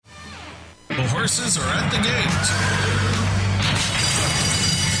The horses are at the gate.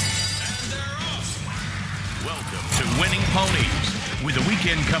 And they're off. Welcome to Winning Ponies. With the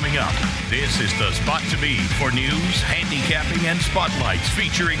weekend coming up, this is the spot to be for news, handicapping, and spotlights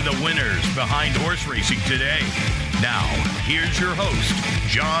featuring the winners behind horse racing today. Now, here's your host,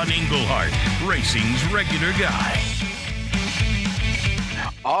 John Englehart, racing's regular guy.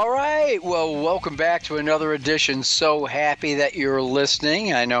 All right. Well, welcome back to another edition. So happy that you're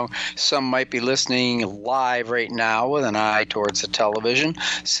listening. I know some might be listening live right now with an eye towards the television,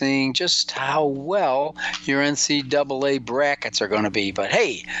 seeing just how well your NCAA brackets are going to be. But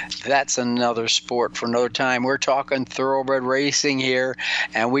hey, that's another sport for another time. We're talking thoroughbred racing here,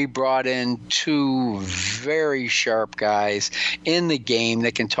 and we brought in two very sharp guys in the game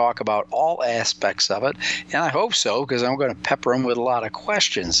that can talk about all aspects of it. And I hope so, because I'm going to pepper them with a lot of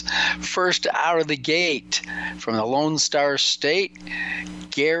questions. First out of the gate from the Lonestar State,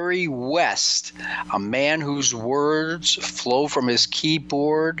 Gary West, a man whose words flow from his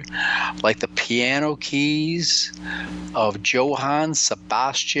keyboard like the piano keys of Johann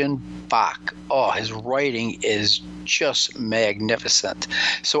Sebastian Bach. Oh, his writing is just magnificent.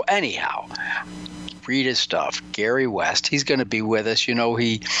 So anyhow, read his stuff. Gary West, he's going to be with us. You know,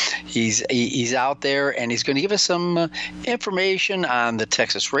 he's out there, and he's going to give us some information on the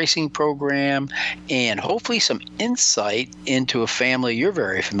Texas racing program and hopefully some insight into a family you're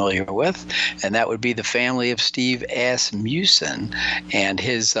very familiar with, and that would be the family of Steve Asmussen and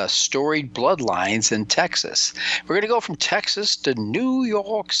his storied bloodlines in Texas. We're going to go from Texas to New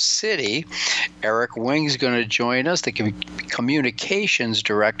York City. Eric Wing is going to join us, the communications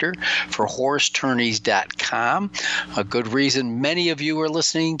director for HorseTourney.com. A good reason many of you are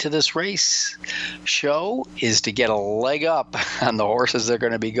listening to this race show is to get a leg up on the horses that are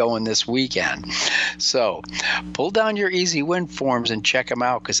going to be going this weekend. So pull down your easy win forms and check them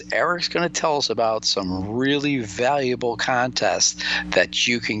out, because Eric's going to tell us about some really valuable contests that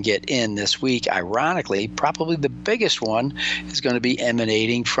you can get in this week. Ironically, probably the biggest one is going to be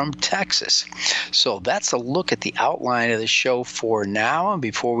emanating from Texas. So that's a look at the outline of the show for now. And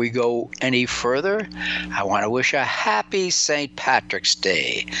before we go any further, I want to wish a happy St. Patrick's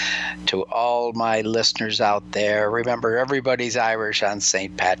Day to all my listeners out there. Remember, everybody's Irish on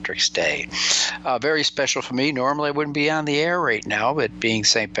St. Patrick's Day. Very special for me. Normally, I wouldn't be on the air right now, but being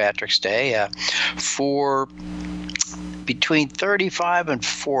St. Patrick's Day, for between 35 and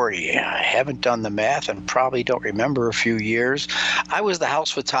 40. I haven't done the math and probably don't remember a few years. I was the house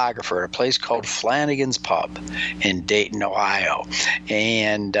photographer at a place called Flanagan's Pub in Dayton, Ohio,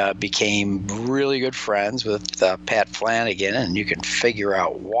 and became really good friends with Pat Flanagan, and you can figure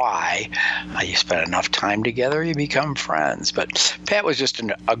out why. You spend enough time together, you become friends. But Pat was just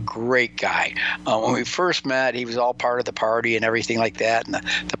a great guy. When we first met, he was all part of the party and everything like that, and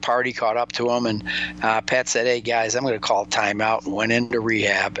the party caught up to him, and Pat said, "Hey, guys, I'm going to call timeout," and went into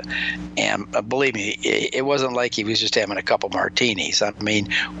rehab. And believe me, it wasn't like he was just having a couple martinis. I mean,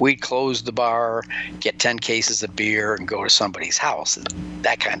 we'd close the bar, get 10 cases of beer, and go to somebody's house, and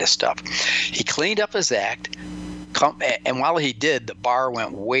that kind of stuff. He cleaned up his act, and while he did, the bar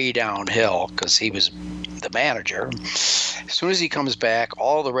went way downhill because he was the manager. As soon as he comes back,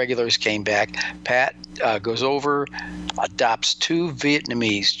 all the regulars came back. Pat goes over, adopts 2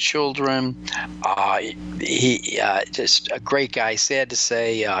 Vietnamese children. He just a great guy. Sad to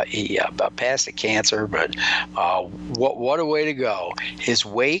say, he passed the cancer, but what a way to go. His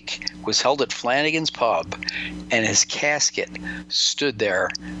wake was held at Flanagan's Pub, and his casket stood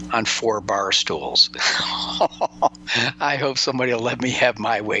there on 4 bar stools. I hope somebody will let me have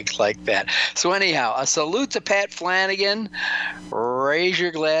my wake like that. So anyhow, a salute to Pat Flanagan. Raise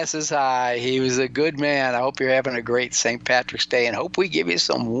your glasses high. He was a good man. I hope you're having a great St. Patrick's Day, and hope we give you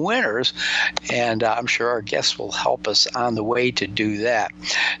some winners. And I'm sure our guests will help us on the way to do that.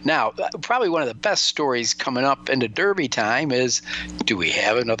 Now, probably one of the best stories coming up into Derby time is, do we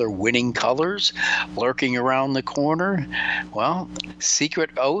have another Winning Colors lurking around the corner? Well, Secret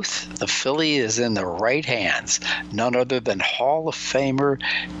Oath, the filly is in the right hands. None other than Hall of Famer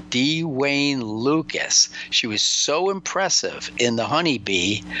D. Wayne Lucas. She was so impressive in the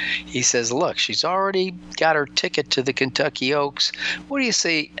Honeybee. He says, look, she's already got her ticket to the Kentucky Oaks. What do you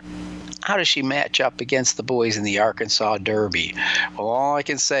say? How does she match up against the boys in the Arkansas Derby? Well, all I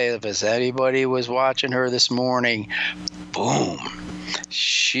can say, if anybody was watching her this morning, boom.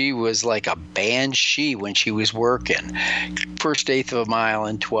 She was like a banshee when she was working. first eighth of a mile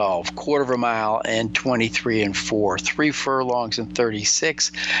in 12, quarter of a mile in 23 and 4, 3 furlongs in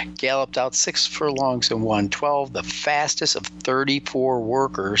 36, galloped out 6 furlongs in 112, the fastest of 34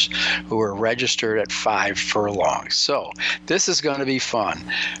 workers who were registered at 5 furlongs. So this is going to be fun.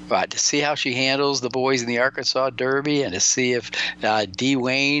 But to see how she handles the boys in the Arkansas Derby and to see if D.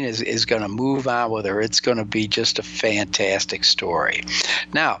 Wayne is going to move on with her, it's going to be just a fantastic story.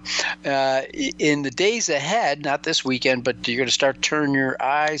 Now, in the days ahead, not this weekend, but you're going to start turning your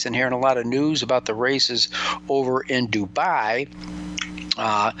eyes and hearing a lot of news about the races over in Dubai.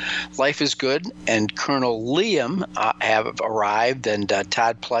 Life is Good and Colonel Liam have arrived, and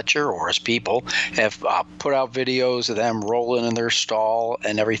Todd Pletcher, or his people, have put out videos of them rolling in their stall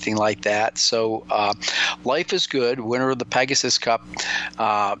and everything like that. So Life is Good, winner of the Pegasus Cup,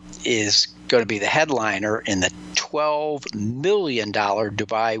 is going to be the headliner in the $12 million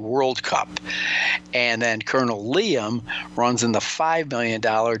Dubai World Cup. And then Colonel Liam runs in the $5 million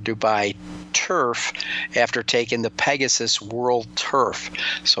Dubai Turf after taking the Pegasus World Turf.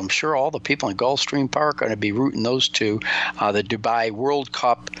 So I'm sure all the people in Gulfstream Park are going to be rooting those two. The Dubai World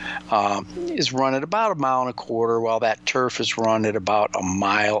Cup is run at about 1.25 miles, while that Turf is run at about 1.125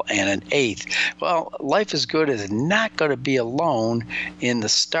 miles. Well, Life is Good is not going to be alone in the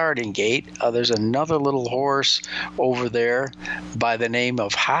starting gate. There's another little horse over there by the name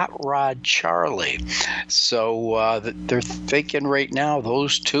of Hot Rod Charlie. So they're thinking right now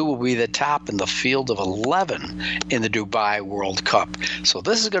those two will be the top in the field of 11 in the Dubai World Cup. So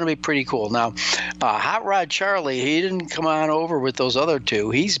this is going to be pretty cool. Now, Hot Rod Charlie, he didn't come on over with those other two.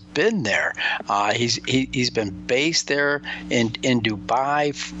 He's been there. He's been based there in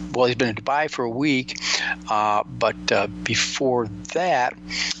Dubai. Well, he's been in Dubai for a week, but before that,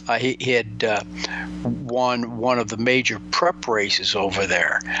 he had won one of the major prep races over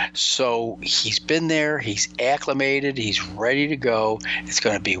there. So he's been there, he's acclimated, he's ready to go. It's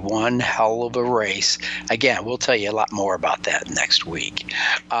going to be one hell of a race. Again, we'll tell you a lot more about that next week.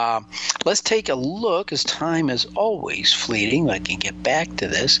 Let's take a look, as time is always fleeting. I can get back to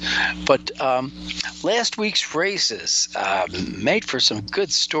this. But last week's races made for some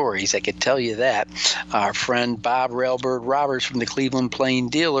good stories, I can tell you that. Our friend Bob Railbird Roberts from the Cleveland Plain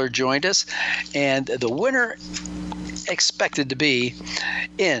Dealer joined us, and the winner expected to be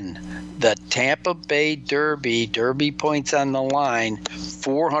in the Tampa Bay Derby points on the line,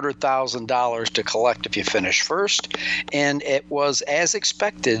 $400,000 to collect if you finish first. And it was, as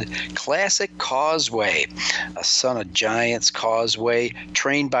expected, Classic Causeway, a son of Giants Causeway,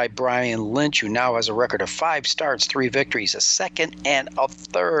 trained by Brian Lynch, who now has a record of 5 starts, 3 victories, a second and a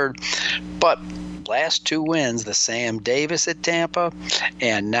third. But last 2 wins, the Sam Davis at Tampa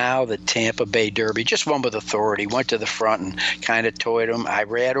and now the Tampa Bay Derby. Just won with authority, went to the front and kind of toyed him.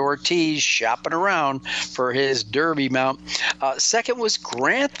 Irad Ortiz shopping around for his Derby mount. Second was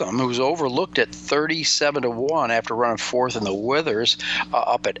Grantham, who was overlooked at 37-1 after running 4th in the Withers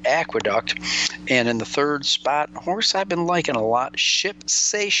up at Aqueduct. And in the third spot, horse I've been liking a lot,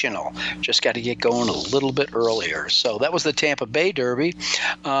 Shipsational. Just got to get going a little bit earlier. So that was the Tampa Bay Derby.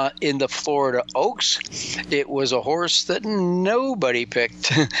 In the Florida Oaks, it was a horse that nobody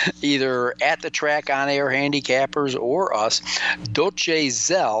picked, either at the track, on air handicappers, or us. Doce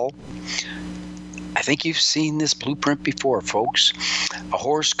Zell. I think you've seen this blueprint before, folks. A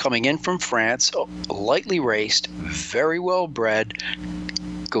horse coming in from France, lightly raced, very well bred,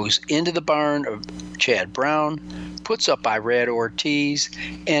 goes into the barn of Chad Brown, puts up Irad Ortiz,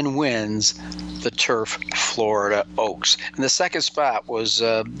 and wins the Turf Florida Oaks. And the second spot was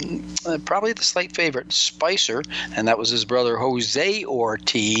probably the slight favorite, Spicer, and that was his brother Jose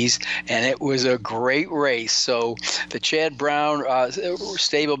Ortiz, and it was a great race. So the Chad Brown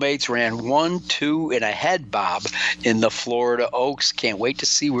stablemates ran 1, 2, and a head bob in the Florida Oaks. Can't wait to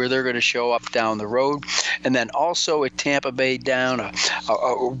see where they're going to show up down the road. And then also at Tampa Bay Down, a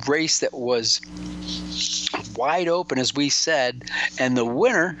race that was wide open, as we said, and the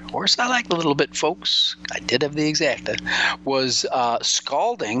winner, horse I like a little bit, folks, I did have the exacta, was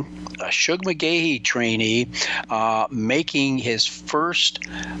Scalding, a Shug McGahee trainee, making his first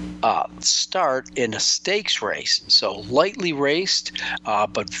start in a stakes race. So lightly raced,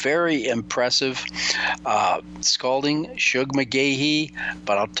 but very impressive. Scalding, Shug McGahee,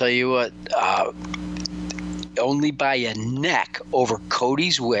 but I'll tell you what, only by a neck over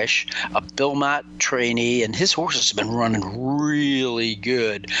Cody's Wish, a Bilmont trainee, and his horses have been running really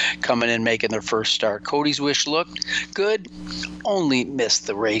good, coming in making their first start. Cody's Wish looked good, only missed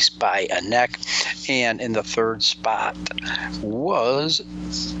the race by a neck, and in the third spot was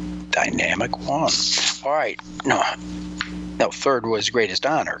Dynamic One. All right, No, third was Greatest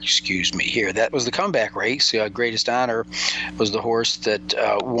Honor. Excuse me. Here, that was the comeback race. Greatest Honor was the horse that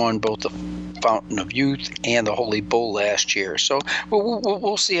won both the Fountain of Youth and the Holy Bull last year. So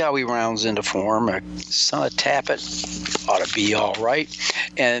we'll see how he rounds into form. Son of Tappet ought to be all right.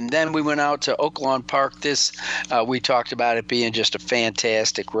 And then we went out to Oaklawn Park. We talked about it being just a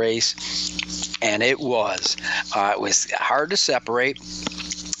fantastic race, and it was. It was hard to separate.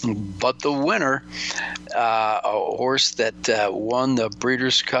 But the winner, a horse that won the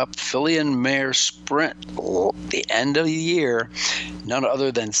Breeders' Cup Filly and Mare Sprint the end of the year, none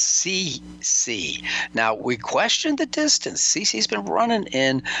other than CC. Now, we questioned the distance. CC's been running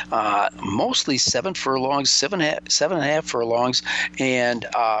in mostly 7 furlongs, 7.5 furlongs, and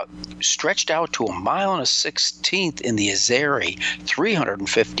stretched out to 1 mile and 1/16 in the Azeri,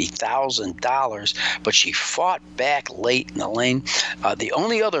 $350,000. But she fought back late in the lane. The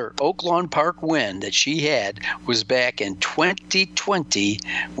only other Oaklawn Park win that she had was back in 2020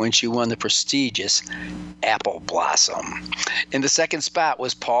 when she won the prestigious Apple Blossom. In the second spot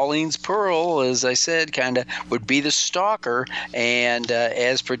was Pauline's Pearl, as I said, kind of would be the stalker, and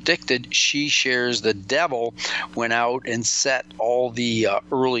as predicted, She Shares the Devil went out and set all the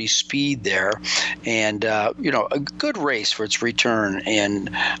early speed there, and a good race for its return in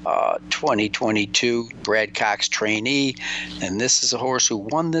 2022. Brad Cox-trainee, and this is a horse who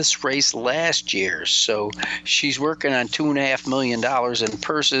won this race last year, so she's working on $2.5 million in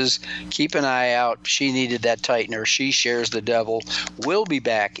purses. Keep an eye out. She needed that tightener. She Shares the Devil will be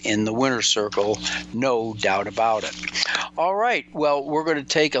back in the winner's circle, no doubt about it. All right, well, we're going to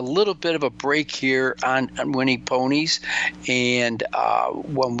take a little bit of a break here on Winning Ponies, and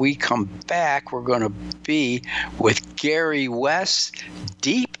when we come back, we're going to be with Gary West,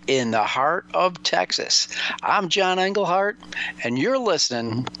 deep in the heart of Texas. I'm John Englehart, and you're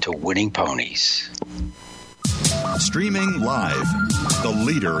listening to Winning Ponies. Streaming live, the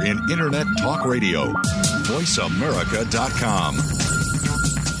leader in Internet talk radio, VoiceAmerica.com.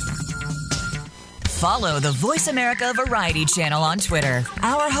 Follow the Voice America Variety channel on Twitter.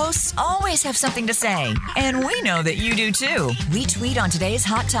 Our hosts always have something to say, and we know that you do too. We tweet on today's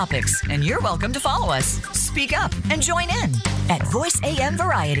hot topics, and you're welcome to follow us. Speak up and join in at Voice AM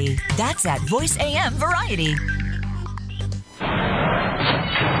Variety. That's at Voice AM Variety.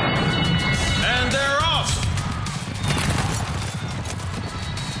 And they're off.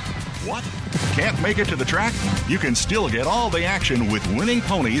 What? Can't make it to the track? You can still get all the action with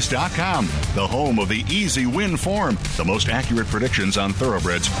winningponies.com, the home of the easy win form, the most accurate predictions on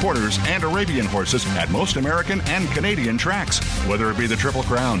thoroughbreds, quarters, and Arabian horses at most American and Canadian tracks. Whether it be the Triple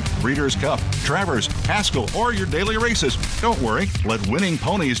Crown, Breeders' Cup, Travers, Haskell, or your daily races, don't worry, let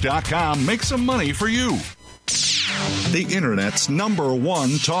winningponies.com make some money for you. The Internet's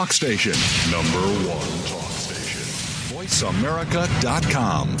 #1 talk station. #1 talk station.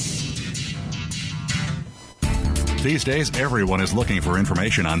 VoiceAmerica.com. These days, everyone is looking for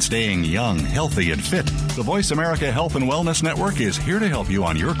information on staying young, healthy, and fit. The Voice America Health and Wellness Network is here to help you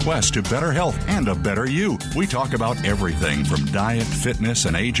on your quest to better health and a better you. We talk about everything from diet, fitness,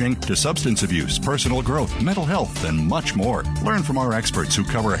 and aging to substance abuse, personal growth, mental health, and much more. Learn from our experts who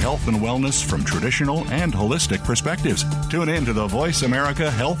cover health and wellness from traditional and holistic perspectives. Tune in to the Voice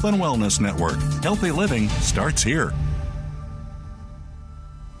America Health and Wellness Network. Healthy living starts here.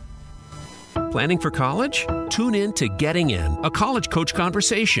 Planning for college? Tune in to Getting In, a college coach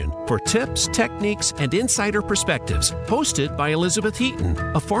conversation for tips, techniques, and insider perspectives. Hosted by Elizabeth Heaton,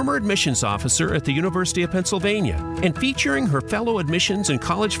 a former admissions officer at the University of Pennsylvania, and featuring her fellow admissions and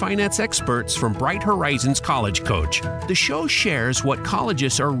college finance experts from Bright Horizons College Coach. The show shares what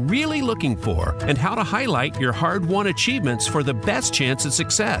colleges are really looking for and how to highlight your hard-won achievements for the best chance at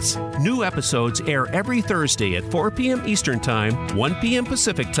success. New episodes air every Thursday at 4 p.m. Eastern Time, 1 p.m.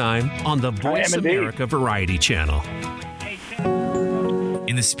 Pacific Time on the Voice America Variety Channel.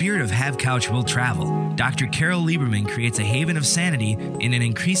 In the spirit of Have Couch Will Travel, Dr. Carol Lieberman creates a haven of sanity in an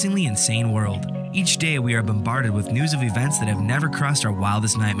increasingly insane world. Each day we are bombarded with news of events that have never crossed our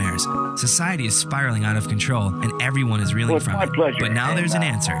wildest nightmares. Society is spiraling out of control, and everyone is reeling from it. Pleasure. But now there's an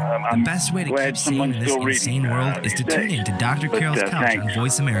answer. The best way to keep sane in this insane world is to tune in to Dr. Carol's Couch on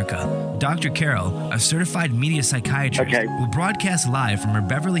Voice America. Dr. Carol, a certified media psychiatrist, will broadcast live from her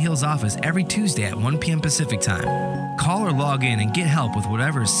Beverly Hills office every Tuesday at 1 p.m. Pacific Time. Call or log in and get help with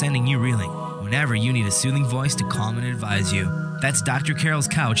whatever is sending you reeling, whenever you need a soothing voice to calm and advise you. That's Dr. Carol's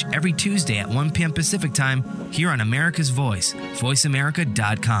Couch every Tuesday at 1 p.m. Pacific Time here on America's Voice,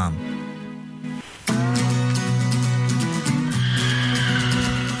 VoiceAmerica.com.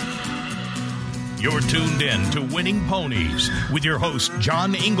 You're tuned in to Winning Ponies with your host,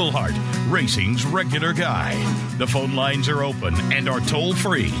 John Englehart, racing's regular guy. The phone lines are open and are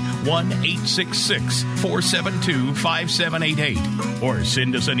toll-free, 1-866-472-5788, or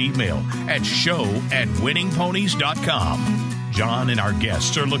send us an email at show@winningponies.com. John and our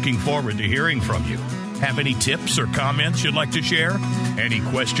guests are looking forward to hearing from you. Have any tips or comments you'd like to share? Any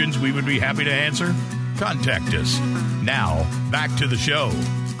questions we would be happy to answer? Contact us. Now, back to the show.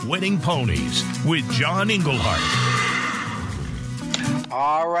 Winning Ponies with John Englehart.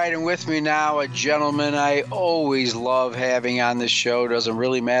 All right, and with me now, a gentleman I always love having on the show. Doesn't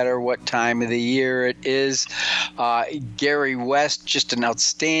really matter what time of the year it is. Gary West, just an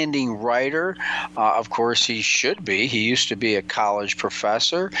outstanding writer. Of course, he should be. He used to be a college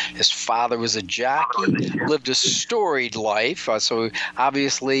professor. His father was a jockey, lived a storied life. So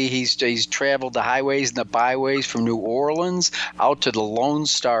obviously, he's traveled the highways and the byways from New Orleans out to the Lone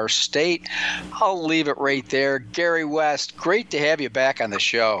Star State. I'll leave it right there. Gary West, great to have you back on the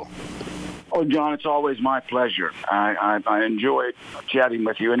show. Oh, John, it's always my pleasure. I enjoy chatting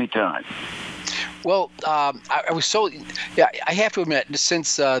with you anytime. Well, I have to admit,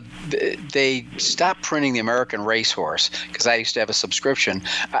 since they stopped printing the American Racehorse, because I used to have a subscription,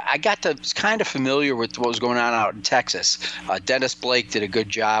 I got to kind of familiar with what was going on out in Texas. Dennis Blake did a good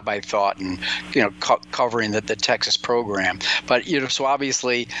job, I thought, in covering the Texas program. But so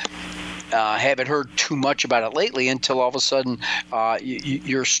obviously, haven't heard too much about it lately until all of a sudden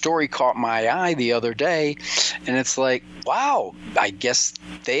your story caught my eye the other day, and it's like, wow, I guess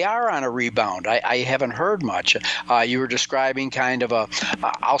they are on a rebound. I haven't heard much. You were describing kind of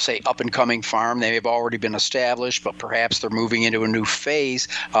I'll say up-and-coming farm. They have already been established, but perhaps they're moving into a new phase.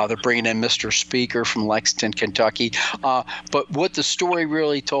 They're bringing in Mr. Speaker from Lexington, Kentucky. But what the story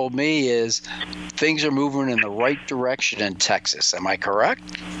really told me is things are moving in the right direction in Texas. Am I correct?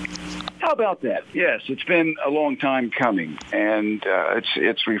 How about that? Yes, it's been a long time coming, and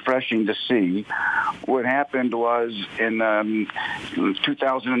it's refreshing to see. What happened was in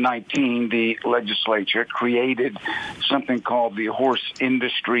 2019, the legislature created something called the Horse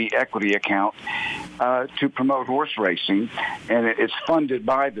Industry Equity Account to promote horse racing, and it's funded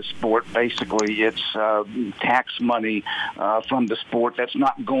by the sport. Basically, it's tax money from the sport that's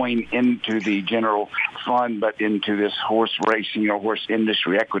not going into the general fund, but into this horse racing or horse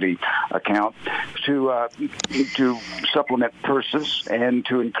industry equity account to supplement purses and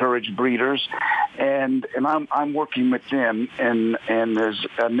to encourage breeders, and I'm working with them in as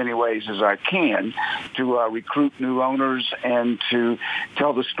many ways as I can to recruit new owners and to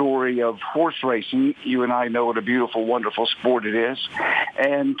tell the story of horse racing. You and I know what a beautiful, wonderful sport it is,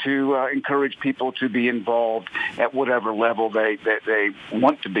 and to encourage people to be involved at whatever level they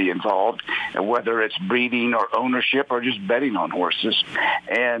want to be involved, whether it's breeding or ownership or just betting on horses.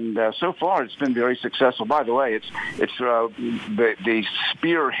 And so far, it's been very successful. By the way, it's the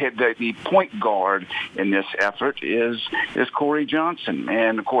spearhead, the point guard in this effort is Corey Johnson,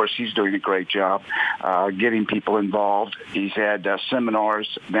 and of course he's doing a great job getting people involved. He's had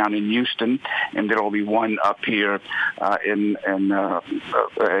seminars down in Houston, and there will be one up here in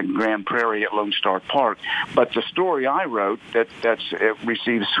Grand Prairie at Lonestar Park. But the story I wrote that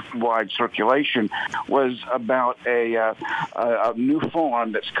receives wide circulation was about a new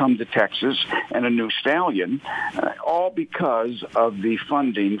farm that's come to Texas and a new stallion, all because of the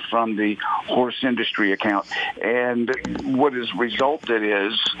funding from the horse industry account. And what has resulted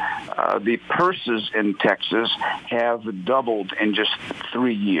is the purses in Texas have doubled in just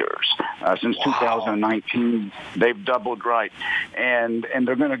 3 years. Since 2019, they've doubled, right? And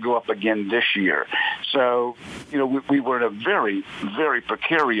they're going to go up again this year. So, we were in a very, very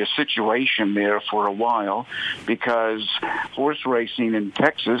precarious situation there for a while because horse racing in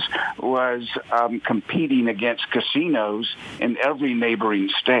Texas was competing against casinos in every neighboring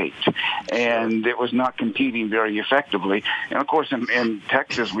state, and it was not competing very effectively. And of course, in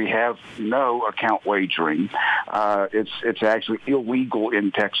Texas, we have no account wagering. It's actually illegal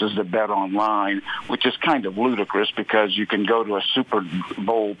in Texas to bet online, which is kind of ludicrous because you can go to a Super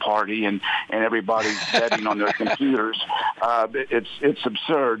Bowl party and everybody's betting on their computers. It's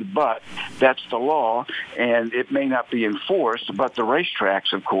absurd, but that's the law, and it may not be enforced, but the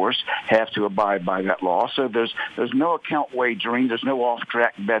racetracks, of course, have to abide by that law. So there's no account wagering, there's no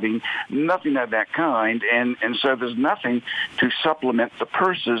off-track betting, nothing of that kind, and so there's nothing to supplement the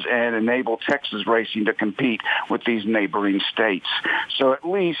purses and enable Texas racing to compete with these neighboring states. So at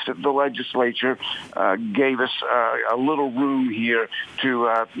least the legislature gave us a little room here to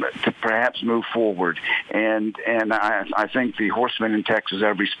perhaps move forward. forward. And I think the horsemen in Texas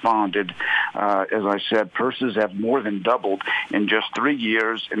have responded. As I said, purses have more than doubled in just 3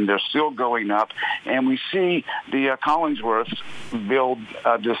 years, and they're still going up. And we see the Collinsworths build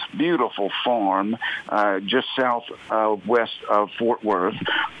this beautiful farm just southwest of Fort Worth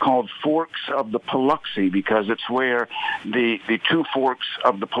called Forks of the Paluxy, because it's where the two forks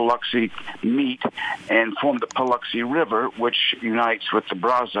of the Paluxy meet and form the Paluxy River, which unites with the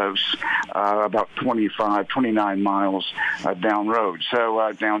Brazos about 29 miles down road.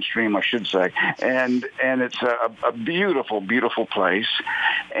 So downstream, I should say. And it's a beautiful, beautiful place.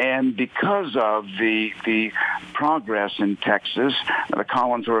 And because of the progress in Texas, the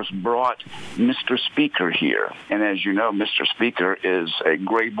Collinsworths brought Mr. Speaker here. And as you know, Mr. Speaker is a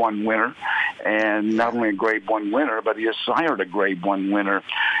Grade 1 winner, and not only a Grade 1 winner, but he has sired a Grade 1 winner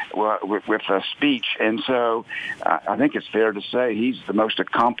with a speech. And so I think it's fair to say he's the most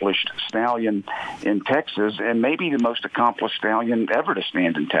accomplished stallion in Texas, and maybe the most accomplished stallion ever to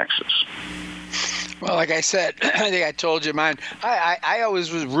stand in Texas. Well, like I said, I think I told you mine. I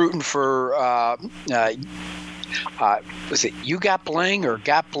always was rooting for, was it You Got Bling or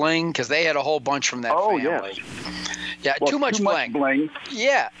Got Bling? Because they had a whole bunch from that family. Yes. Yeah, well, too much bling.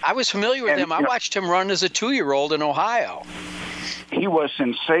 Yeah, I was familiar with him. I watched him run as a 2-year-old in Ohio. He was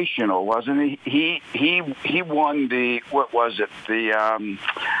sensational, wasn't he? He won the, what was it, the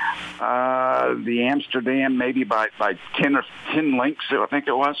Amsterdam, maybe by 10 lengths, I think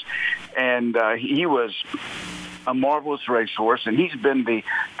it was, and he was a marvelous racehorse, and he's been the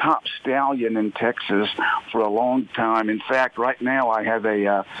top stallion in Texas for a long time. In fact, right now I have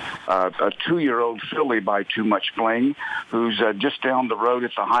a 2-year-old filly by Too Much Bling, who's just down the road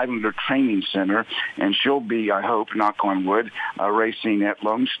at the Highlander Training Center, and she'll be, I hope, knock on wood, racing at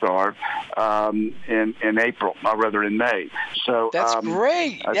Lone Star in April, or rather in May. So that's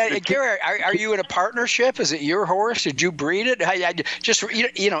great. Gary, are you in a partnership? Is it your horse? Did you breed it? Just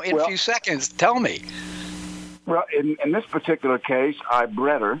in a few seconds, tell me. Well, in this particular case, I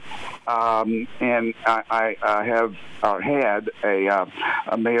bred her, and I have had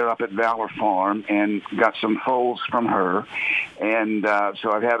a mare up at Valor Farm and got some foals from her. And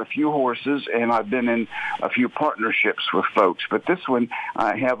so I've had a few horses, and I've been in a few partnerships with folks. But this one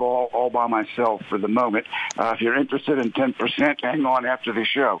I have all by myself for the moment. If you're interested in 10%, hang on after the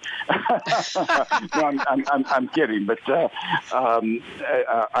show. No, I'm kidding. But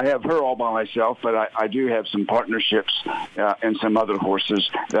I have her all by myself, but I do have some partnerships and some other horses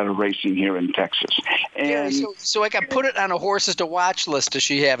that are racing here in Texas. And so I can put it on a horses to watch list. Does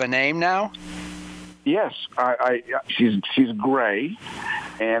she have a name now? Yes, she's gray,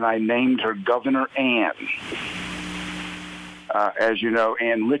 and I named her Governor Ann. As you know,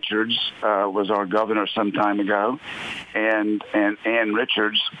 Ann Richards was our governor some time ago, and Ann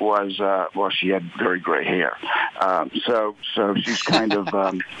Richards was she had very gray hair, so she's kind of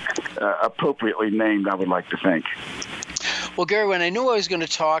appropriately named, I would like to think. Well, Gary, when I knew I was going to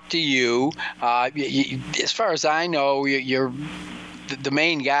talk to you, as far as I know, you're the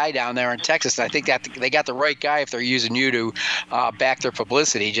main guy down there in Texas. And I think that they got the right guy if they're using you to back their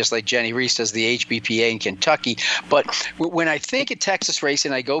publicity, just like Jenny Reese does the HBPA in Kentucky. But when I think of Texas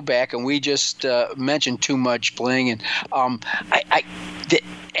racing, I go back, and we just mentioned Too Much Bling, and the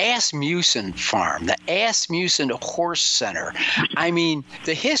Asmussen Farm, the Asmussen Horse Center. I mean,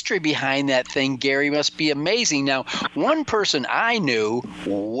 the history behind that thing, Gary, must be amazing. Now, one person I knew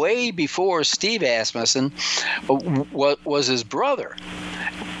way before Steve Asmussen was his brother.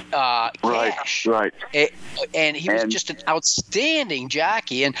 Cash. Right. And he was just an outstanding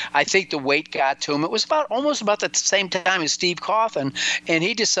jockey, and I think the weight got to him. It was almost about the same time as Steve Coffin, and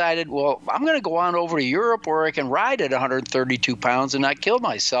he decided, well, I'm going to go on over to Europe where I can ride at 132 pounds and not kill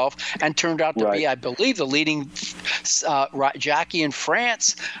myself, and turned out to be, I believe, the leading jockey in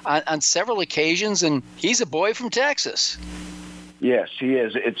France on several occasions, and he's a boy from Texas. Yes, he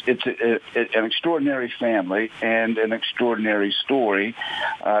is. It's an extraordinary family and an extraordinary story.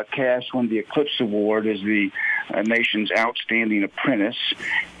 Cash won the Eclipse Award as the nation's outstanding apprentice,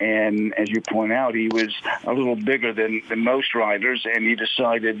 and as you point out, he was a little bigger than most riders, and he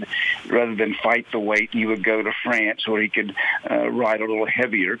decided rather than fight the weight, he would go to France where he could ride a little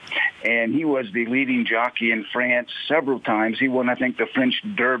heavier. And he was the leading jockey in France several times. He won, I think, the French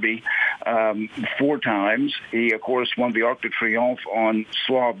Derby 4 times. He, of course, won the Arc de Triomphe on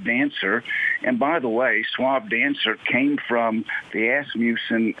Suave Dancer. And by the way, Suave Dancer came from the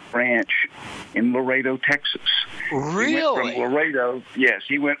Asmussen Ranch in Laredo, Texas. Really? He went from Laredo. Yes,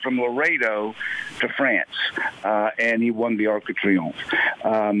 he went from Laredo to France, and he won the Arc de Triomphe.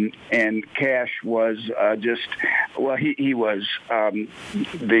 And Cash was he was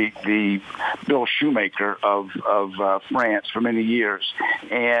the Bill Shoemaker of France for many years.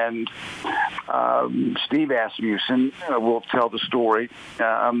 And Steve Asmussen will tell the story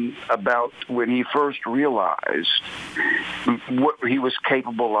about when he first realized what he was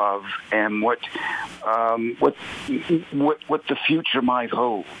capable of and what the future might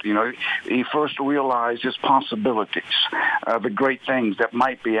hold. You know, he first realized his possibilities, the great things that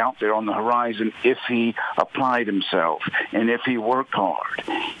might be out there on the horizon if he applied himself and if he worked hard.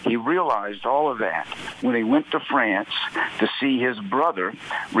 He realized all of that when he went to France to see his brother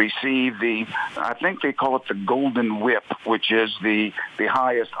receive I think they call it the Golden Whip, which is the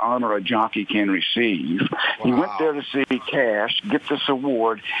highest honor a jockey can receive. Wow. He went there to see Cash get this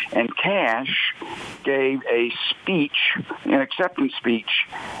award, and Cash gave a speech, an acceptance speech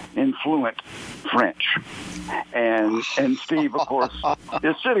in fluent French. And Steve, of course,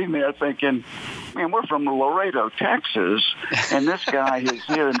 is sitting there thinking, man, we're from Laredo, Texas, and this guy is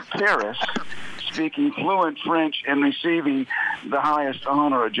here in Paris speaking fluent French and receiving the highest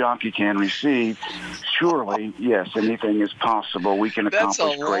honor a jockey can receive. Surely, yes, anything is possible. We can accomplish great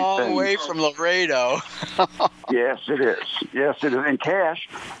things. That's a long way from Laredo. Yes, it is. Yes, it is. And Cash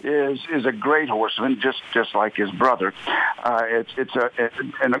is a great horseman, just like his brother. It's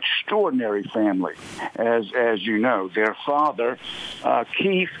an extraordinary family, as you know. Their father,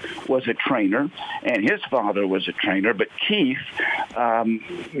 Keith, was a trainer, and his father was a trainer. But Keith,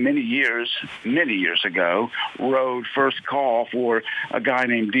 many years ago, rode first call for a guy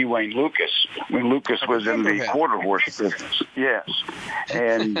named Dwayne Lucas when Lucas was in the quarter horse business. Yes,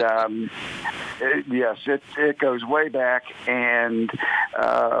 and yes, it goes way back. And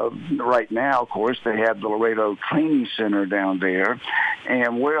right now, of course, they have the Laredo Training Center down there.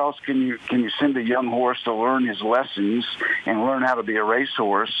 And where else can you send a young horse to learn his lessons and learn how to be a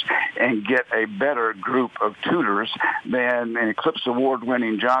racehorse and get a better group of tutors than an Eclipse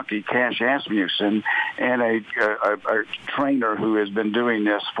Award-winning jockey, Cash Asmussen, and a trainer who has been doing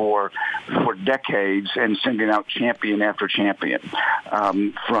this for decades and sending out champion after champion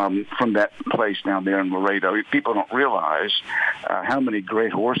from that place down there in Laredo. People don't realize how many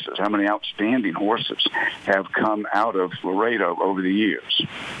great horses, how many outstanding horses have come out of Laredo over the years.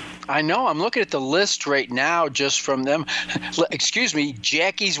 I know. I'm looking at the list right now just from them. Excuse me,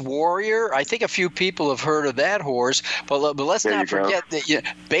 Jackie's Warrior. I think a few people have heard of that horse, but let's not forget that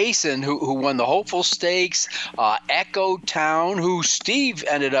Basin, who won the Hopeful Stakes, Echo Town, who Steve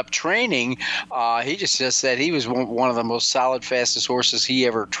ended up training. He just said he was one of the most solid, fastest horses he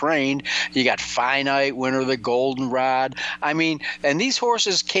ever trained. You got Finite, winner of the Goldenrod. I mean, and these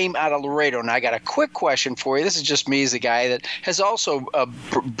horses came out of Laredo. And I got a quick question for you. This is just me as a guy that has also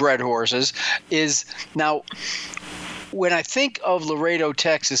bred horses. Is now, when I think of Laredo,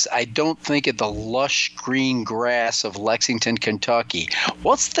 Texas, I don't think of the lush green grass of Lexington, Kentucky.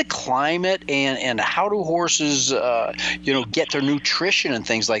 What's the climate and how do horses, get their nutrition and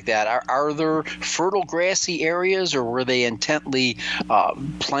things like that? Are there fertile grassy areas, or were they intently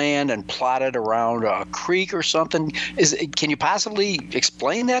planned and plotted around a creek or something? Can you possibly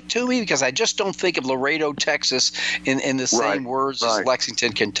explain that to me? Because I just don't think of Laredo, Texas in the same words as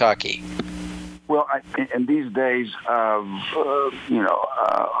Lexington, Kentucky. Well, in these days of,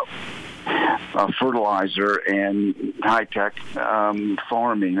 fertilizer and high-tech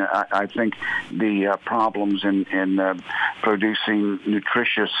farming, I think the problems in producing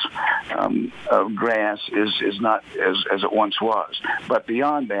nutritious grass is not as it once was. But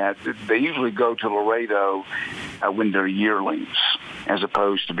beyond that, they usually go to Laredo when they're yearlings, as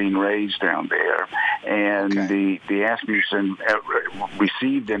opposed to being raised down there. And the Asmussen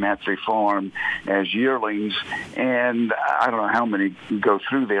received them at the farm as yearlings, and I don't know how many go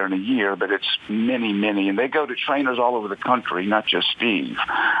through there in a year, but it's many, many. And they go to trainers all over the country, not just Steve,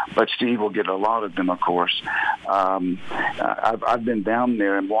 but Steve will get a lot of them, of course. I've been down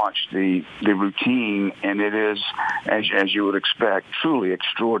there and watched the routine, and it is, as you would expect, truly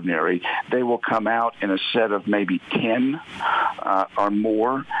extraordinary. They will come out in a set of maybe 10 or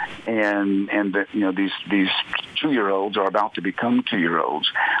more, and these 2-year-olds are about to become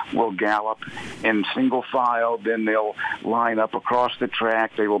 2-year-olds will gallop in single file. Then they'll line up across the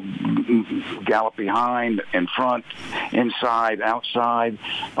track. They will gallop behind, in front, inside, outside.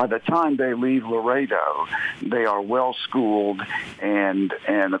 By the time they leave Laredo, they are well schooled, and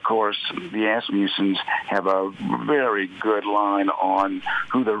of course the Asmussens have a very good line on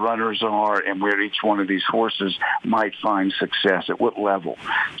who the runners are and where each one of these horses might find success at what level.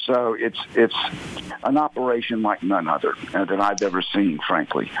 So it's an operation like like none other that I've ever seen,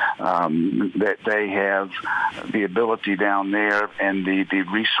 frankly. That they have the ability down there and the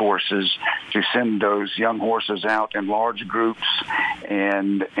resources to send those young horses out in large groups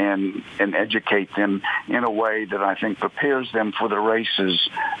and educate them in a way that I think prepares them for the races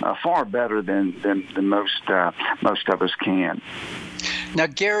far better than most of us can. Now,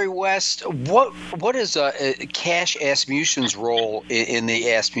 Gary West, what is Cash Asmussen's role in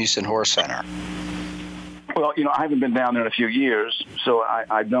the Asmussen Horse Center? Well, I haven't been down there in a few years, so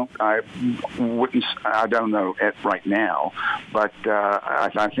I don't know it right now. But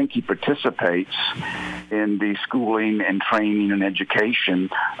I think he participates in the schooling and training and education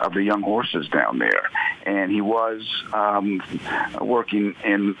of the young horses down there. And he was working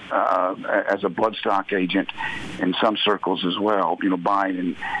in as a bloodstock agent in some circles as well,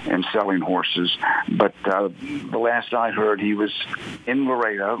 buying and selling horses. But the last I heard, he was in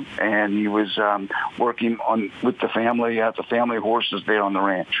Laredo, and he was working with the family horses there on the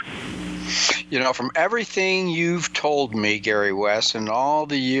ranch. From everything you've told me, Gary West, and all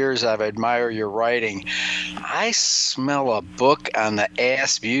the years I've admired your writing, I smell a book on the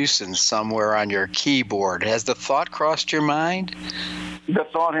Asmussen somewhere on your keyboard. Has the thought crossed your mind? The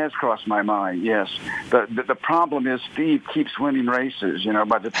thought has crossed my mind, yes. The problem is Steve keeps winning races.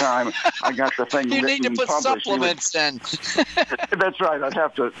 By the time I got the thing you need to put published, supplements in. That's right. I'd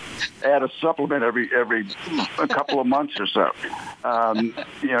have to add a supplement every a couple of months or so.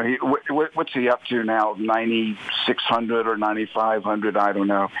 What's he up to now? 9,600 or 9,500? I don't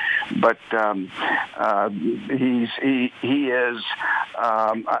know. But he is.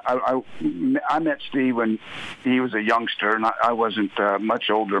 I met Steve when he was a youngster, and I wasn't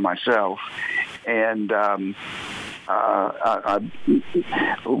much older myself, and I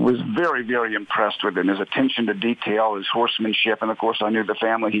was very, very impressed with him. His attention to detail, his horsemanship, and of course I knew the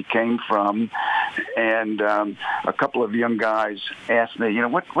family he came from. And a couple of young guys asked me,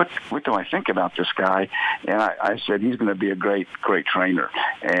 what do I think about this guy? And I said he's going to be a great trainer.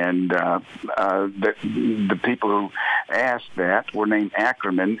 And the people who asked that were named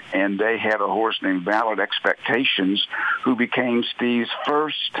Ackerman, and they had a horse named Valid Expectations, who became Steve's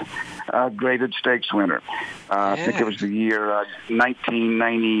first graded stakes winner. I think it was the year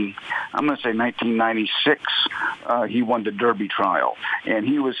 1990. I'm going to say 1996. He won the Derby trial, and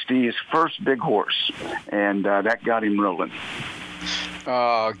he was Steve's first big horse, and that got him rolling.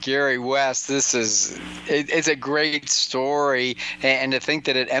 Oh, Gary West, it's a great story, and to think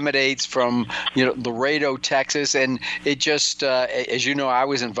that it emanates from, Laredo, Texas, and it just, as you know, I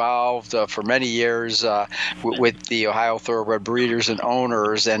was involved for many years with the Ohio Thoroughbred breeders and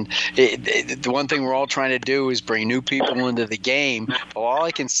owners, and the one thing we're all trying to do is bring new people into the game. Well, all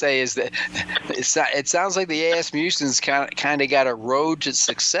I can say is that it sounds like the Asmussen's kind of got a road to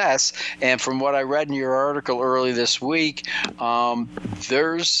success, and from what I read in your article early this week,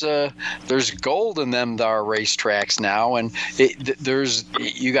 there's gold in them racetracks now, and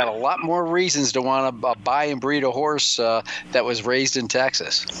you got a lot more reasons to want to buy and breed a horse that was raised in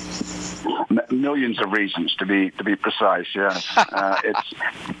Texas. Millions of reasons, to be precise. Yeah,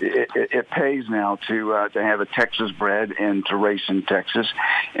 it pays now to have a Texas bred and to race in Texas.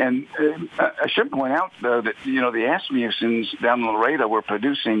 And I should point out though that the Asmussens down in Laredo were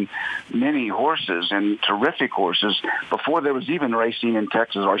producing many horses and terrific horses before there was even racing in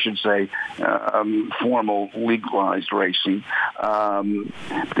Texas, or I should say formal legalized racing,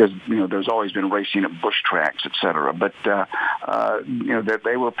 because there's always been racing at bush tracks, etc. But that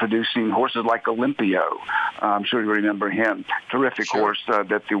they were producing horses like Olympio. I'm sure you remember him. Terrific horse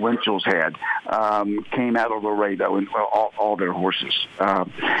that the Winchells had came out of Laredo, and all their horses.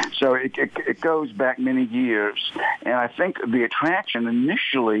 So it goes back many years, and I think the attraction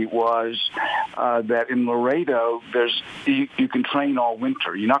initially was that in Laredo you can train all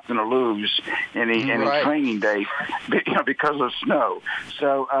winter. You're not going to lose any training day because of snow.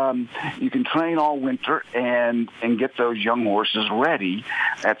 So you can train all winter and get those young horses ready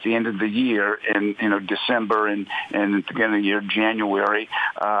at the end of the year in December and at the beginning of the year, January.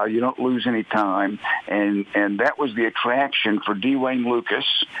 You don't lose any time, and that was the attraction for D. Wayne Lucas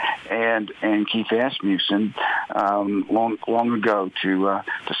and Keith Asmussen long ago to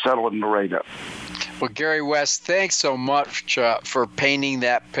settle in Laredo. Well, Gary West, thanks so much for painting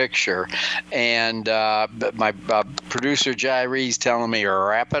that picture. And my producer, Jairee's telling me to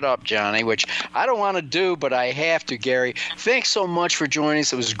wrap it up, Johnny, which I don't want to do, but I have to, Gary. Thanks so much for joining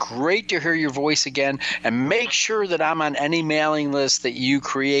us. It was great to hear your voice again. And make sure that I'm on any mailing list that you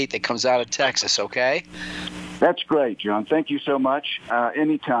create that comes out of Texas, okay? That's great, John. Thank you so much.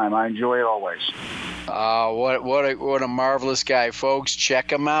 Anytime. I enjoy it always. What a marvelous guy, folks.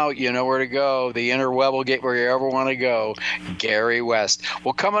 Check him out. You know where to go. The interweb will get where you ever want to go. Gary West.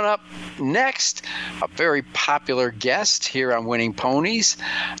 Well, coming up next, a very popular guest here on Winning Ponies,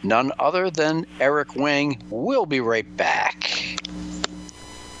 none other than Eric Wing. We'll be right back.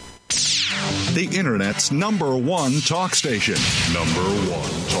 The Internet's #1 talk station.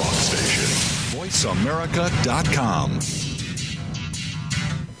 #1 talk station. VoiceAmerica.com.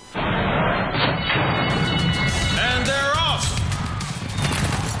 And they're off.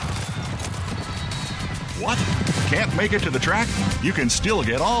 What? Can't make it to the track? You can still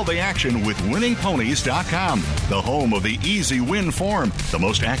get all the action with winningponies.com, the home of the easy win form, the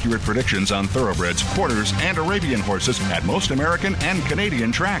most accurate predictions on thoroughbreds, quarters, and Arabian horses at most American and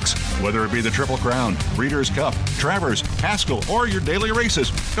Canadian tracks. Whether it be the Triple Crown, Breeders' Cup, Travers, Haskell, or your daily races,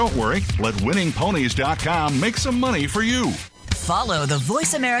 don't worry, let winningponies.com make some money for you. Follow the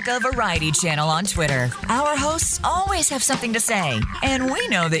Voice America Variety channel on Twitter. Our hosts always have something to say, and we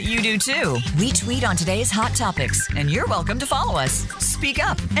know that you do too. We tweet on today's hot topics, and you're welcome to follow us. Speak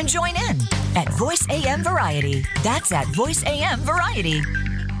up and join in at Voice AM Variety. That's at Voice AM Variety.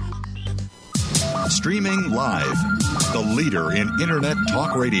 Streaming live, the leader in Internet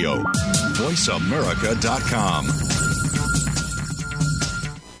talk radio, VoiceAmerica.com.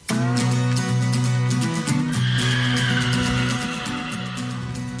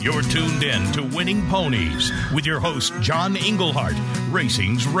 You're tuned in to Winning Ponies with your host, John Englehart,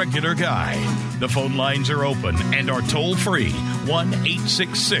 racing's regular guy. The phone lines are open and are toll-free,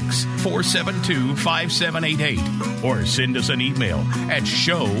 1-866-472-5788. Or send us an email at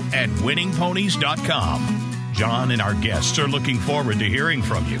show@winningponies.com. John and our guests are looking forward to hearing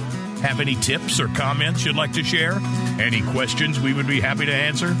from you. Have any tips or comments you'd like to share? Any questions we would be happy to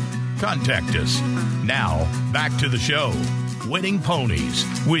answer? Contact us. Now, back to the show. Winning Ponies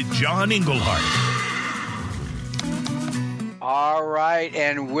with John Englehart. All right,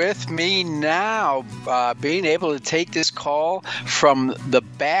 and with me now, being able to take this call from the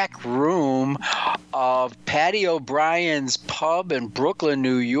back room of Patty O'Brien's Pub in Brooklyn,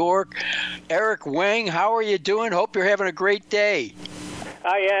 New York, Eric Wing. How are you doing? Hope you're having a great day.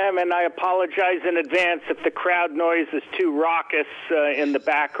 I am, and I apologize in advance if the crowd noise is too raucous in the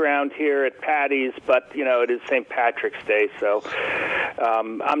background here at Patty's, but, you know, it is St. Patrick's Day, so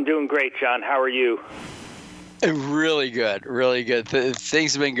I'm doing great, John. How are you? Really good, really good.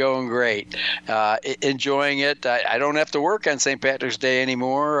 Things have been going great. Enjoying it. I don't have to work on St. Patrick's Day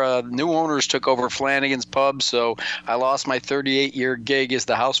anymore. New owners took over Flanagan's Pub, so I lost my 38-year gig as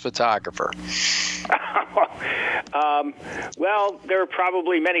the house photographer. Well, there are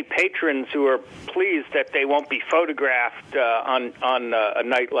probably many patrons who are pleased that they won't be photographed on a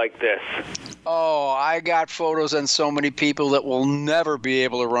night like this. Oh, I got photos on so many people that will never be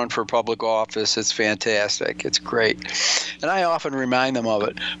able to run for public office. It's fantastic. It's great. And I often remind them of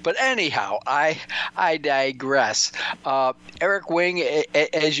it. But anyhow, I digress. Eric Wing,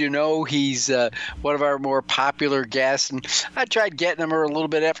 as you know, he's one of our more popular guests. And I tried getting him a little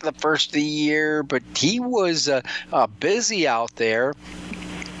bit after the first of the year, but he was busy out there.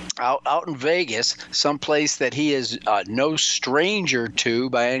 Out in Vegas, someplace that he is no stranger to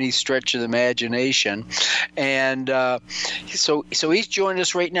by any stretch of the imagination, and so he's joined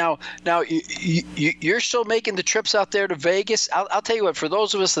us right now. Now you're still making the trips out there to Vegas. I'll tell you what, for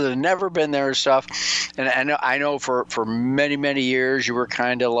those of us that have never been there and stuff, and I know for many years you were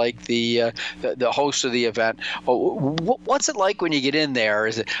kind of like the host of the event. What's it like when you get in there?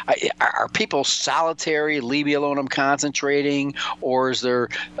 Are people solitary? Leave me alone, I'm concentrating, or is there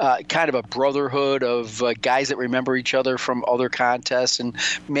kind of a brotherhood of guys that remember each other from other contests and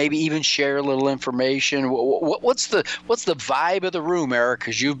maybe even share a little information? What's the vibe of the room, Eric?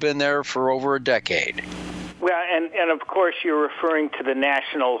 Because you've been there for over a decade. Well, and of course you're referring to the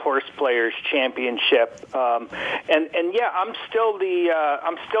National Horse Players Championship, and yeah, I'm still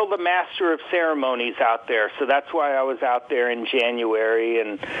the master of ceremonies out there. So that's why I was out there in January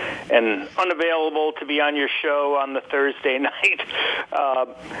and unavailable to be on your show on the Thursday night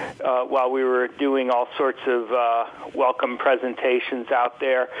while we were doing all sorts of welcome presentations out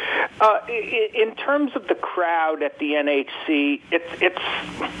there. In terms of the crowd at the NHC,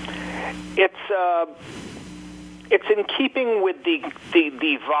 it's in keeping with the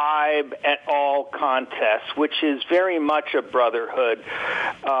vibe at all contests, which is very much a brotherhood.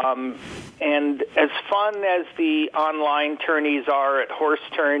 And as fun as the online tourneys are at horse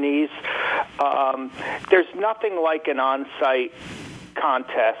tourneys, there's nothing like an on-site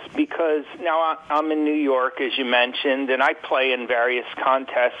contests because now I'm in New York, as you mentioned, and I play in various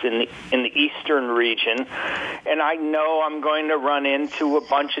contests in the Eastern region, and I know I'm going to run into a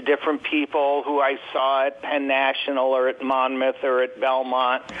bunch of different people who I saw at Penn National or at Monmouth or at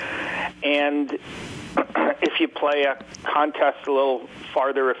Belmont, and if you play a contest a little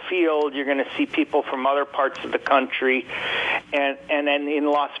farther afield, you're going to see people from other parts of the country, and then in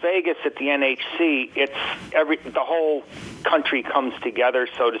Las Vegas at the NHC, the whole country comes together,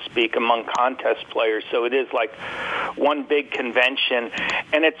 so to speak, among contest players. So it is like one big convention,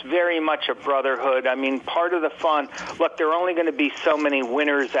 and it's very much a brotherhood. I mean, part of the fun, look, there are only going to be so many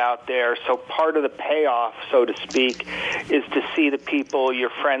winners out there, so part of the payoff, so to speak, is to see the people you're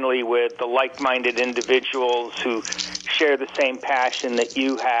friendly with, the like-minded individuals who share the same passion that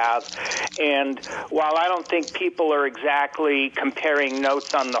you have. And while I don't think people are exactly comparing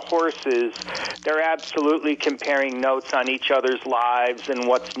notes on the horses, they're absolutely comparing notes on each other's lives and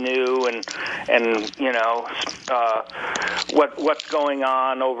what's new and you know, what's going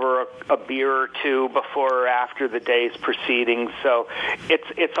on over a beer or two before or after the day's proceedings. So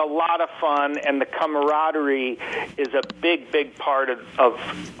it's a lot of fun, and the camaraderie is a big part of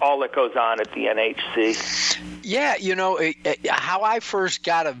all that goes on at the NHC. Yeah, you know, how I first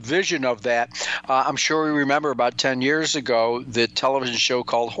got a vision of that, I'm sure you remember about 10 years ago, the television show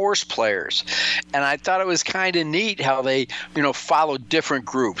called Horse Players. And I thought it was kind of neat how they, you know, followed different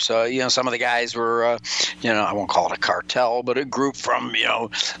groups. You know, some of the guys were, you know, I won't call it a cartel, but a group from, you know,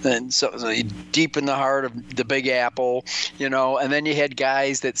 deep in the heart of the Big Apple, you know, and then you had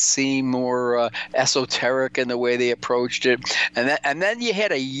guys that seemed more esoteric in the way they approached it. And then you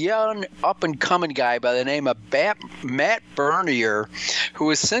had a young up-and-coming guy by the name of Matt Bernier, who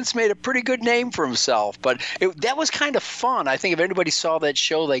has since made a pretty good name for himself. But that was kind of fun. I think if anybody saw that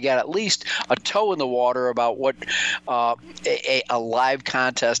show, they got at least a toe in the water about what a live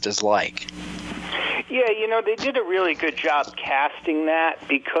contest is like. Yeah, you know, they did a really good job casting that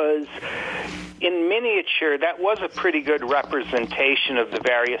because in miniature, that was a pretty good representation of the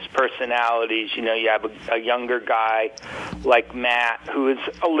various personalities. You know, you have a younger guy like Matt who is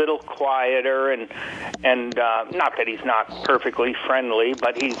a little quieter and not that he's not perfectly friendly,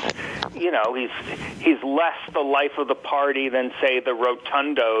 but he's less the life of the party than, say, the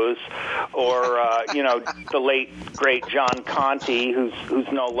Rotundos or you know, the late great John Conti,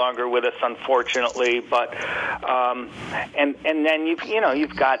 who's no longer with us, unfortunately. But and then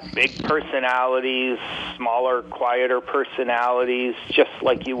you've got big personalities, smaller, quieter personalities, just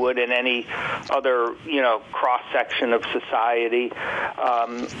like you would in any other, you know, cross section of society.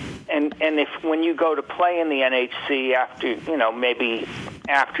 And if when you go to play in the NHC after, you know, maybe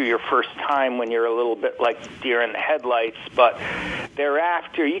after your first time when you're a little bit like deer in the headlights, but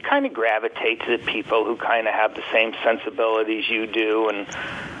thereafter you kind of gravitate to the people who kind of have the same sensibilities you do, and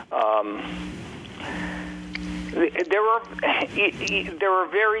there were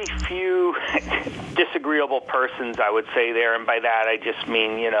very few disagreeable persons, I would say, there, and by that I just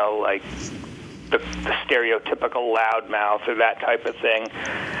mean, you know, like the stereotypical loudmouth or that type of thing.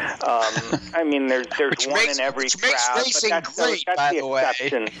 I mean, there's one in every crowd, but that's the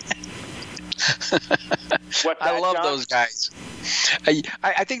exception. I love those guys.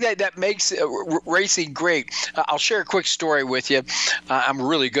 I think that makes racing great. I'll share a quick story with you. I'm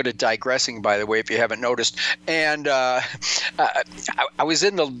really good at digressing, by the way, if you haven't noticed. And I was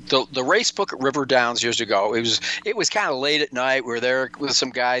in the race book at River Downs years ago. It was kind of late at night. We were there with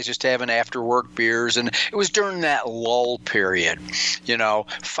some guys just having after work beers, and it was during that lull period, you know,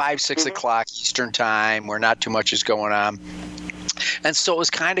 5-6 o'clock Eastern time, where not too much is going on. And so it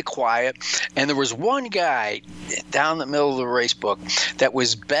was kind of quiet, and there was one guy down the middle of the race book that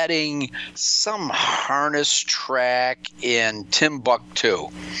was betting some harness track in Timbuktu,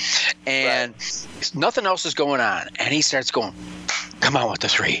 and nothing else is going on, and he starts going, "Come on with the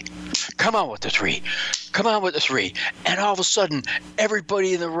three, come on with the three, come on with the three," and all of a sudden,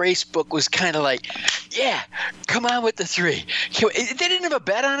 everybody in the race book was kind of like, "Yeah, come on with the three." They didn't have a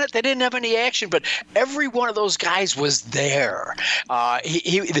bet on it. They didn't have any action, but every one of those guys was there.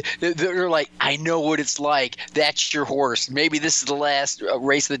 They're like, "I know what it's like. That's your horse. Maybe this is the last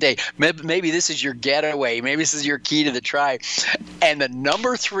race of the day. Maybe this is your getaway. Maybe this is your key to the tribe." And the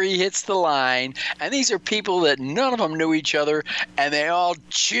number 3 hits the line, and these are people that none of them knew each other, and they all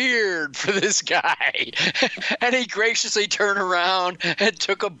cheered for this guy. and he graciously turned around and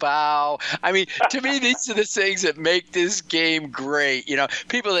took a bow. I mean, to me, these are the things that make this game great. You know,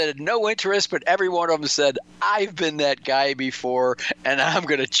 people that had no interest, but every one of them said, I've been that guy before, and I'm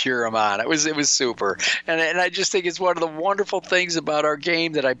going to cheer him on. It was super. And I just think it's one of the wonderful things about our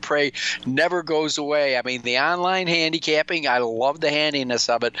game that I pray never goes away. I mean, the online handicapping, I love the handiness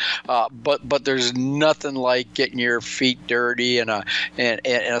of it, but there's nothing like getting your feet dirty and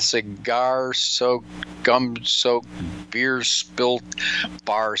a cigar-soaked, gum-soaked, beer-spilt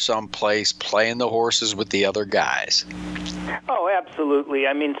bar someplace, playing the horses with the other guys. Oh, absolutely.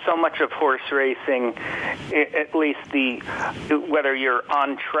 I mean, so much of horse racing, at least whether you're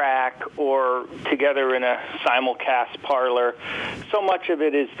on track or together in a simulcast parlor, so much of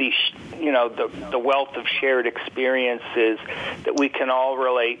it is the wealth of shared experiences that we can all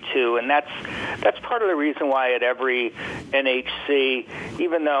relate to, and that's part of the reason why at every NHC,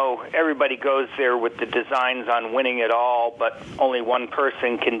 even though everybody goes there with the designs on winning it all, but only one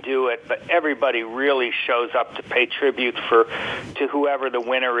person can do it, but everybody really shows up to pay tribute to whoever the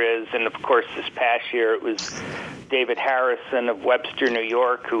winner is. And of course, this past year it was David Harrison of Webster, New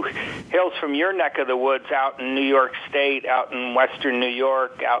York, who hails from your neck of the woods out in New York State, out in western New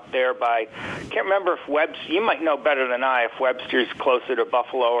York, out there by, can't remember if Webster, you might know better than I if Webster's closer to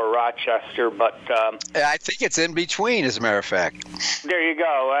Buffalo or Rochester, but I think it's in between, as a matter of fact. There you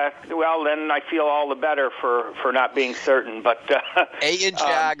go. Well, then I feel all the better for not being certain, but A in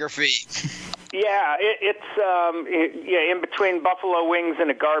geography. Yeah, it's in between buffalo wings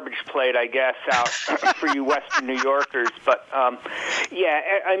and a garbage plate, I guess, out for you Western New Yorkers. But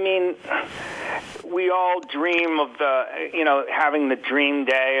I mean, we all dream of having the dream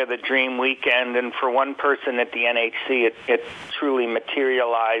day or the dream weekend, and for one person at the NHC, it truly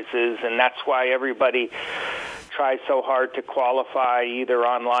materializes, and that's why everybody try so hard to qualify either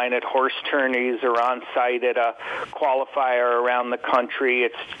online at horse tourneys or on site at a qualifier around the country.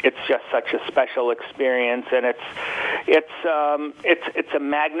 It's just such a special experience, and it's a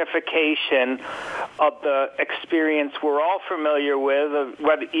magnification of the experience we're all familiar with,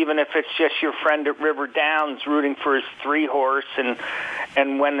 whether even if it's just your friend at River Downs rooting for his 3-horse,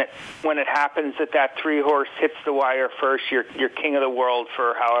 and when it happens that 3-horse hits the wire first, you're king of the world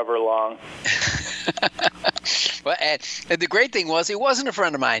for however long. Well, and the great thing was, he wasn't a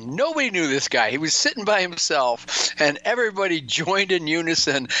friend of mine. Nobody knew this guy. He was sitting by himself, and everybody joined in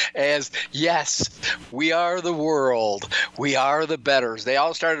unison as, yes, we are the world. We are the betters. They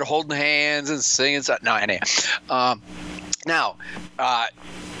all started holding hands and singing. No, anyway.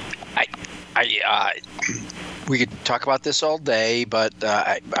 We could talk about this all day, but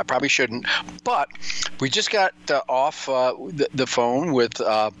I probably shouldn't. But we just got off the phone with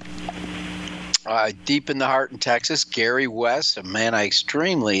deep in the heart in Texas, Gary West, a man I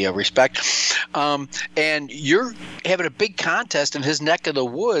extremely respect. And you're having a big contest in his neck of the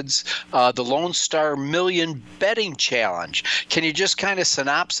woods, the Lone Star Million Betting Challenge. Can you just kind of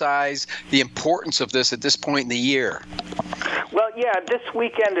synopsize the importance of this at this point in the year? Well, yeah, this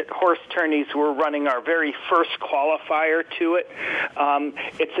weekend at Horse Tourneys, we're running our very first qualifier to it.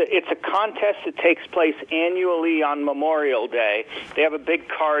 It's a contest that takes place annually on Memorial Day. They have a big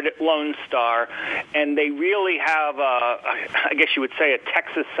card at Lone Star, and they really have, I guess you would say, a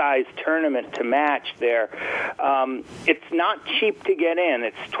Texas-sized tournament to match there. It's not cheap to get in.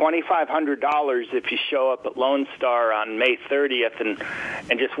 It's $2,500 if you show up at Lone Star on May 30th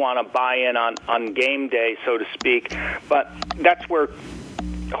and just want to buy in on game day, so to speak. But that's where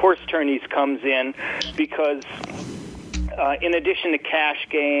Horse Tourneys comes in, because in addition to cash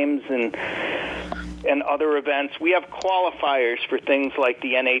games and other events, we have qualifiers for things like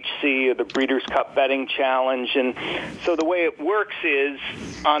the NHC or the Breeders' Cup Betting Challenge. And so the way it works is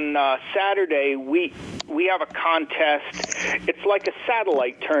on Saturday, we have a contest. It's like a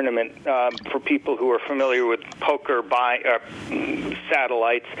satellite tournament for people who are familiar with poker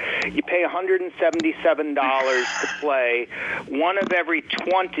satellites. You pay $177 to play. One of every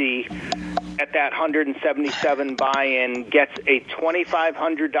 20 at that 177 buy-in gets a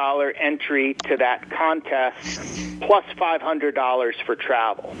 $2,500 entry to that contest, plus $500 for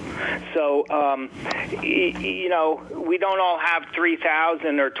travel. So, we don't all have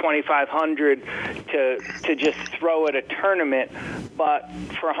 $3,000 or $2,500 to just throw at a tournament, but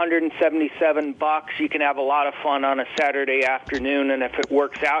for $177, you can have a lot of fun on a Saturday afternoon, and if it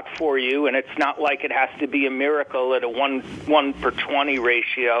works out for you, and it's not like it has to be a miracle at a 1 per 20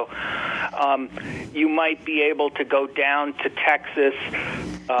 ratio, you might be able to go down to Texas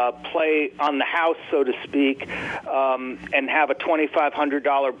play on the house, so to speak, and have a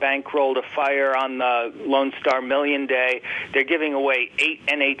 $2,500 bankroll to fire on the Lone Star Million Day. They're giving away 8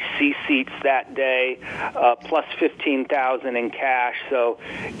 NHC seats that day, plus $15,000 in cash. So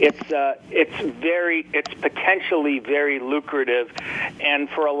it's potentially very lucrative, and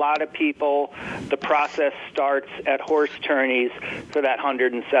for a lot of people, the process starts at horse tourneys for that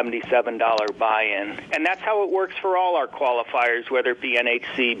 $177 buy-in, and that's how it works for all our qualifiers, whether it be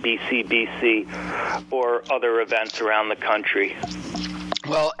NHC, BC, or other events around the country.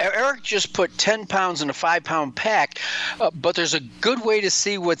 Well, Eric just put 10 pounds in a 5-pound pack, but there's a good way to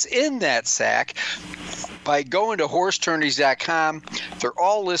see what's in that sack by going to HorseTourneys.com. They're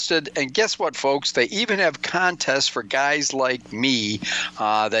all listed, and guess what, folks? They even have contests for guys like me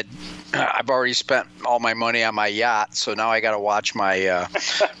that I've already spent all my money on my yacht, so now I got to watch my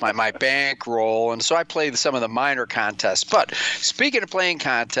my bankroll, and so I play some of the minor contests. But speaking of playing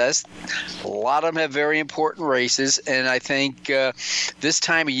contests, a lot of them have very important races, and I think this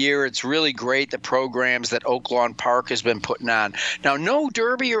time of year it's really great, the programs that Oaklawn Park has been putting on. Now, no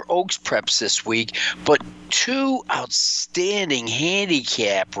Derby or Oaks preps this week, but 2 outstanding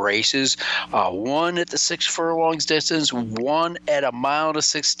handicap races, one at the 6 furlongs distance, one at a mile to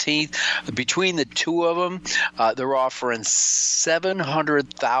 16th. Between the two of them, they're offering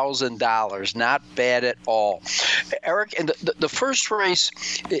 $700,000. Not bad at all. Eric, and the first race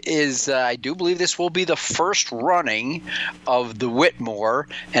is, I do believe this will be the first running of the Whitmore,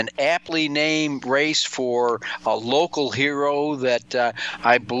 an aptly named race for a local hero that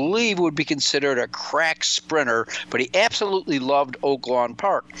I believe would be considered a crack sprinter, but he absolutely loved Oaklawn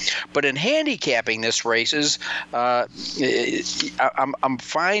Park. But in handicapping this races, I'm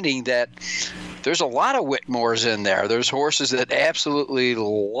finding that there's a lot of Whitmores in there. There's horses that absolutely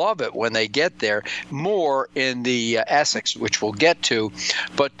love it when they get there, more in the Essex, which we'll get to.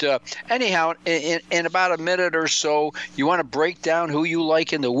 But anyhow, in about a minute or so, you want to break down who you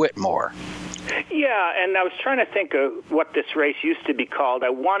like in the Whitmore. Yeah, and I was trying to think of what this race used to be called. I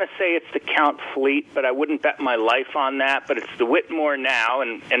want to say it's the Count Fleet, but I wouldn't bet my life on that. But it's the Whitmore now,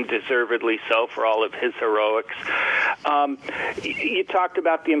 and deservedly so for all of his heroics. You talked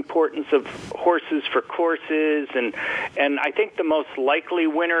about the importance of horses for courses, and I think the most likely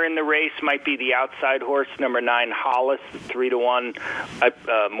winner in the race might be the outside horse, number 9, Hollis, 3-1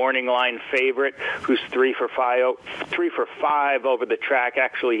 morning line favorite, who's 3 for 5 over the track.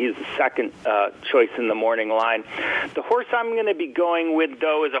 Actually, he's the second choice in the morning line. The horse I'm going to be going with,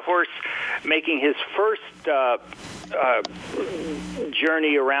 though, is a horse making his first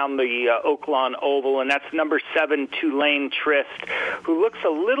journey around the Oaklawn Oval, and that's number 7, Tulane Trist, who looks a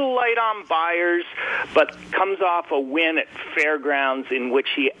little light on buyers, but comes off a win at Fairgrounds in which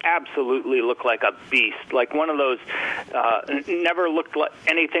he absolutely looked like a beast, like one of those, never looked like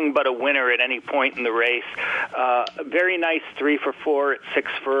anything but a winner at any point in the race. Very nice 3 for 4 at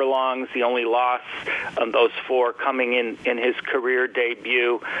 6 furlongs, the only loss of those 4 coming in his career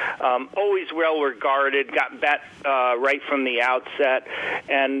debut. Always well regarded, got bet right from the outset,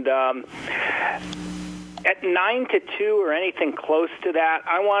 and at 9-2 or anything close to that,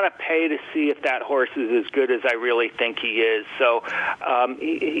 I want to pay to see if that horse is as good as I really think he is. So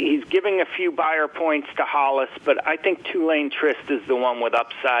he's giving a few buyer points to Hollis, but I think Tulane Trist is the one with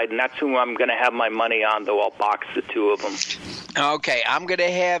upside, and that's who I'm going to have my money on, though I'll box the 2 of them. Okay, I'm going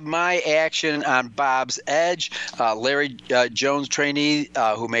to have my action on Bob's Edge. Larry Jones trainee,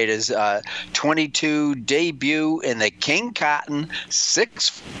 who made his 22 debut in the King Cotton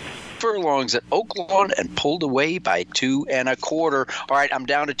 6 furlongs at Oaklawn and pulled away by 2 1/4. All right, I'm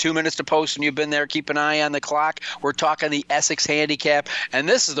down to 2 minutes to post, and you've been there. Keep an eye on the clock. We're talking the Essex Handicap, and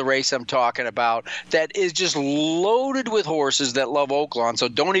this is the race I'm talking about that is just loaded with horses that love Oaklawn, so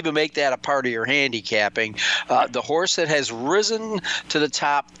don't even make that a part of your handicapping. The horse that has risen to the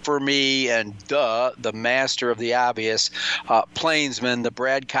top for me, and the master of the obvious, Plainsman, the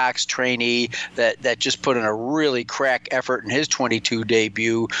Brad Cox trainee that just put in a really crack effort in his 22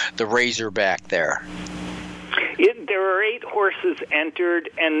 debut, the Razorback there. There are 8 horses entered,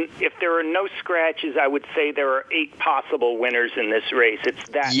 and if there are no scratches, I would say there are 8 possible winners in this race. It's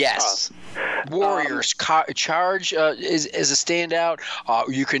that tough. Warriors, Charge is a standout.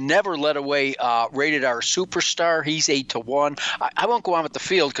 You can never let away Rated R Superstar. He's 8-1. I won't go on with the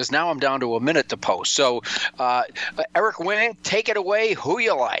field because now I'm down to a minute to post. So, Eric Wing, take it away. Who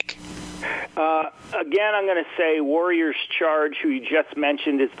you like? Again, I'm going to say Warrior's Charge, who you just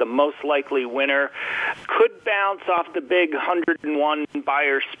mentioned, is the most likely winner. Could bounce off the big 101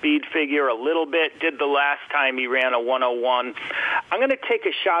 Beyer speed figure a little bit. Did the last time he ran a 101. I'm going to take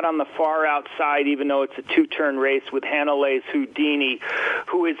a shot on the far outside, even though it's a two-turn race, with Hanale's Houdini,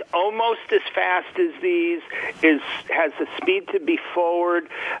 who is almost as fast as these, has the speed to be forward,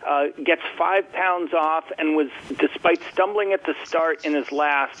 gets 5 pounds off, and was, despite stumbling at the start in his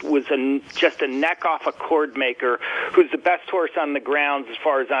last, was just a neck off a cord maker, who's the best horse on the grounds as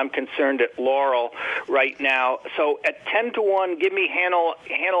far as I'm concerned at Laurel right now. So at 10-1, give me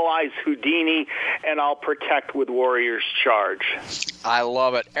Hanale's Houdini, and I'll protect with Warrior's Charge. I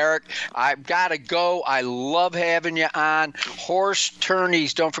love it. Eric, I've got to go. I love having you on. Horse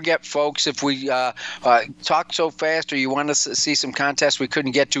tourneys, don't forget, folks, if we talk so fast or you want to see some contests we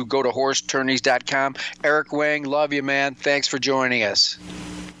couldn't get to, go to HorseTourneys.com. Eric Wing, love you, man. Thanks for joining us.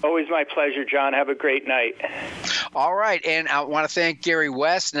 Always my pleasure, John. Have a great night. All right, and I want to thank Gary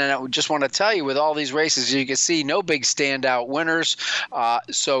West, and I just want to tell you, with all these races, you can see no big standout winners.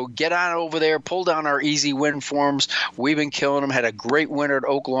 So get on over there, pull down our easy win forms. We've been killing them. Had a great winner at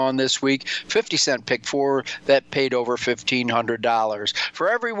Oaklawn this week, 50-cent pick 4 that paid over $1,500. For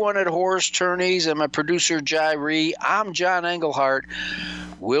everyone at Horse Tourneys and my producer, Jai Ree, I'm John Englehart.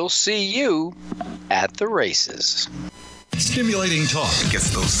 We'll see you at the races. Stimulating talk. It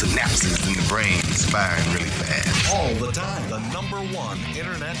gets those synapses in the brain firing really fast. All the time. The #1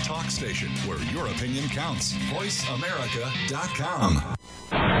 internet talk station where your opinion counts. VoiceAmerica.com.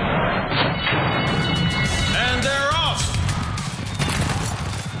 And they're off.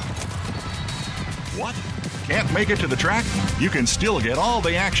 What? Can't make it to the track? You can still get all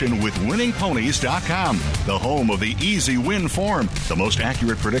the action with winningponies.com, the home of the easy win form, the most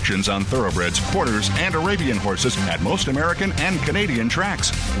accurate predictions on thoroughbreds, quarters, and Arabian horses at most American and Canadian tracks.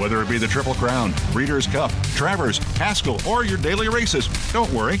 Whether it be the Triple Crown, Breeders' Cup, Travers, Haskell, or your daily races,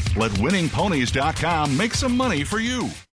 don't worry, let winningponies.com make some money for you.